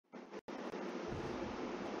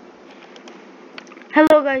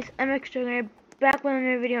Hello guys, I'm Extraordinary, back with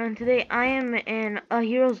another video, and today I am in A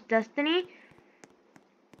Hero's Destiny,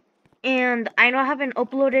 and I know I haven't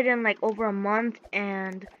uploaded in like over a month,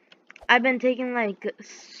 and I've been taking like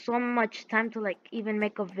so much time to like even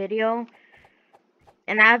make a video,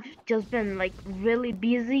 and I've just been like really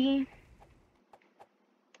busy,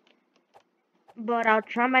 but I'll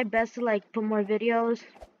try my best to like put more videos.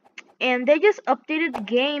 And they just updated the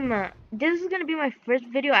game. This is gonna be my first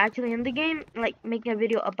video actually in the game, like making a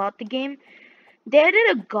video about the game. They added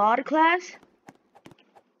a God class,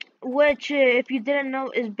 which, if you didn't know,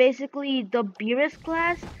 is basically the Beerus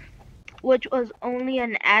class, which was only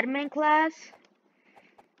an admin class,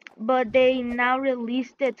 but they now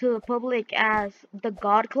released it to the public as the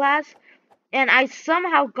God class, and I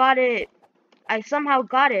somehow got it.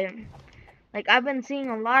 Like, I've been seeing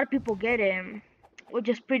a lot of people get it, which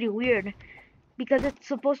is pretty weird, because it's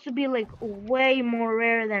supposed to be like way more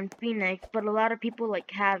rare than Phoenix, but a lot of people like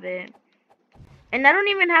have it. And I don't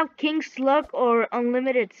even have King Slug or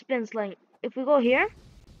unlimited spins. Like, if we go here,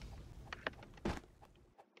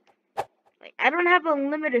 like, I don't have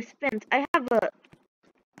unlimited spins. I have a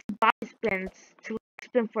buy spins to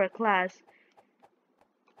spin for a class.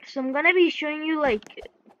 So I'm gonna be showing you like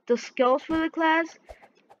the skills for the class.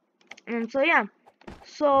 And so yeah.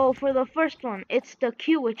 So for the first one, it's the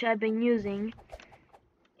Q, which I've been using.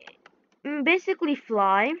 Basically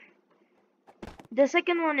fly. The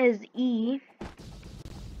second one is E,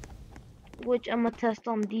 which I'm gonna test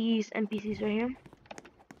on these NPCs right here.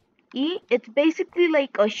 E, it's basically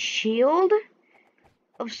like a shield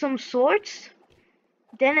of some sorts.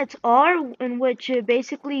 Then it's R, in which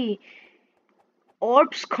basically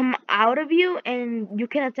orbs come out of you and you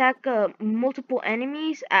can attack multiple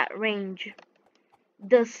enemies at range.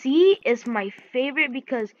 The C is my favorite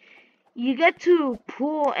because you get to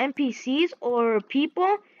pull NPCs or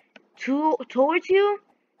people towards you.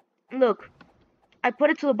 Look, I put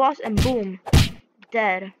it to the boss and boom,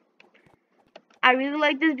 dead. I really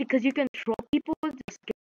like this because you can troll people with this.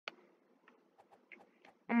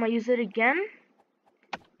 I'm gonna use it again,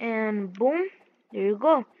 and boom, there you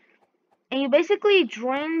go. And you basically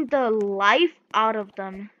drain the life out of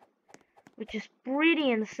them, which is pretty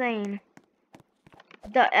insane.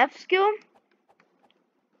 The F skill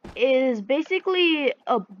is basically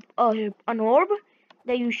an orb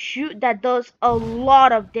that you shoot that does a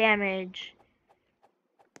lot of damage.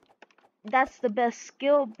 That's the best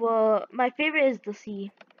skill, but my favorite is the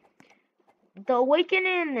C. The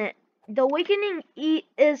awakening E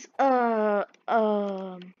is when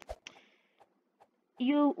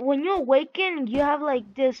you awaken, you have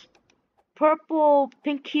like this purple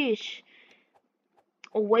pinkish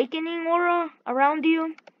awakening aura around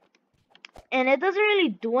you, and it doesn't really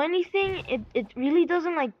do anything. It really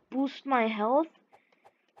doesn't like boost my health.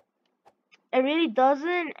 It really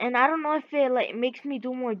doesn't, and I don't know if it like makes me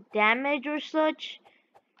do more damage or such.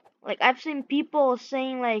 Like, I've seen people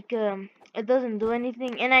saying like it doesn't do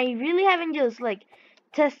anything, and I really haven't just like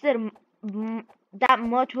tested that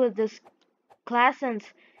much with this class since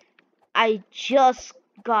I just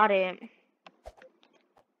got it.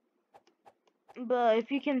 But if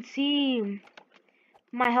you can see,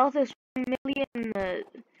 my health is 1 million.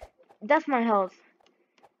 That's my health.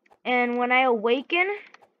 And when I awaken,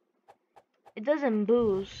 it doesn't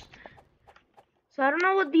boost. So I don't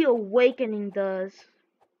know what the awakening does.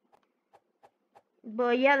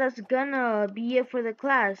 But yeah, that's gonna be it for the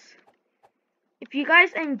class. If you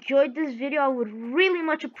guys enjoyed this video, I would really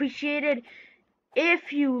much appreciate it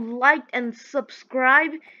if you liked and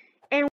subscribe.